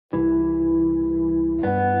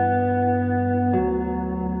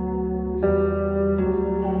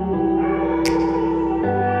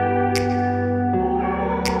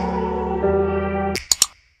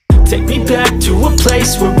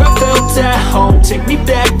place where I felt at home. Take me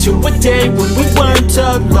back to a day when we weren't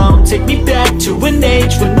alone. Take me back to an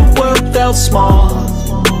age when the world felt small,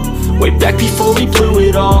 way back before we blew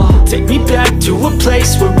it all. Take me back to a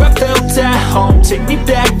place where I felt at home. Take me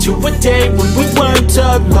back to a day when we weren't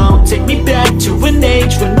alone. Take me back to an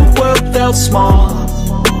age when the world felt small,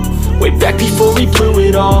 way back before we blew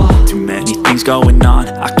it all. Too many things going on,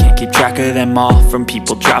 I can't keep track of them all. From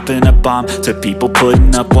people dropping a bomb to people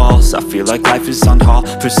putting up walls. I feel like life is on hold,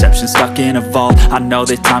 perception stuck in a vault. I know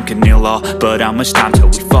that time can heal all, but how much time till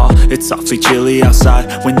we fall? It's awfully chilly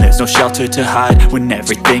outside when there's no shelter to hide. When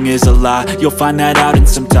everything is a lie, you'll find that out in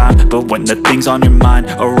some time. But when the things on your mind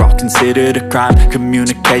are all considered a crime,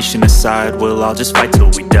 communication aside, we'll all just fight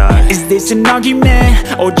till we die. Is this an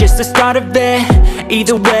argument or just the start of it?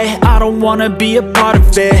 Either way, I don't wanna be a part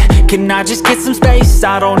of it. Can I just get some space?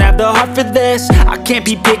 I don't have the heart for this. I can't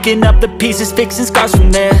be picking up the pieces, fixing scars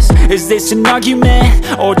from this. Is this an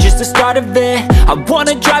argument or just the start of it? I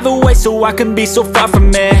wanna drive away so I can be so far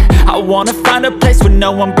from it. I wanna find a place where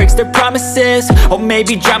no one breaks their promises, or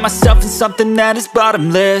maybe drown myself in something that is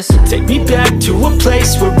bottomless. Take me back to a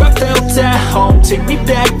place where I felt at home. Take me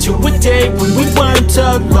back to a day when we weren't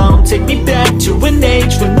alone. Take me back to an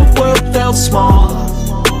age when the world felt small,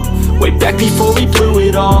 way back before we blew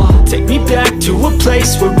it all. Take me back to a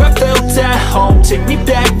place where I felt at home. Take me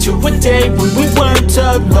back to a day when we weren't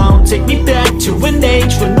alone. Take me back to an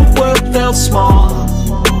age when the world felt small,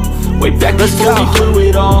 way back before we blew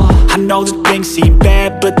it all. I know that things seem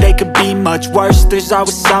bad, but they could be much worse. There's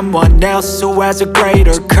always someone else who has a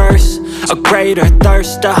greater curse, a greater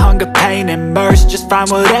thirst, a hunger, pain, and mercy. Just find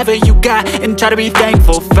whatever you got and try to be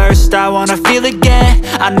thankful first. I wanna feel again,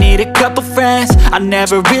 I need a couple friends. I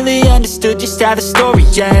never really understood just how the story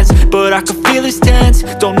ends, but I can feel it's tense,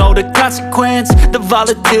 don't know the consequence. The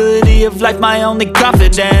volatility of life, my only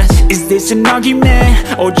confidence. Is this an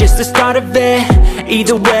argument or just the start of it?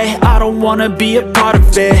 Either way, I don't wanna be a part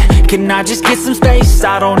of it. Can I just get some space?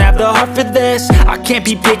 I don't have the heart for this. I can't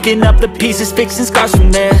be picking up the pieces, fixing scars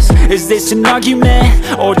from this. Is this an argument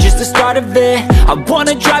or just the start of it? I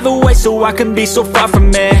wanna drive away so I can be so far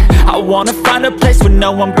from it. I wanna find a place where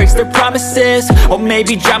no one breaks their promises, or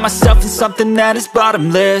maybe drown myself in something that is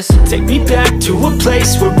bottomless. Take me back to a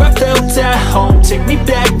place where I felt at home. Take me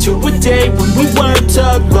back to a day when we weren't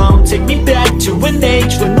alone. Take me back to an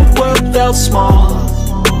age when the world felt small,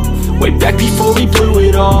 way back before we blew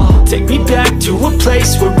it all. Take me back to a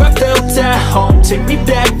place where I felt at home. Take me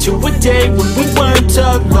back to a day when we weren't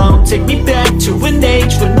alone. Take me back to an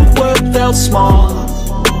age when the world felt small,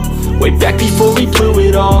 way back before we blew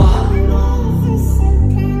it all.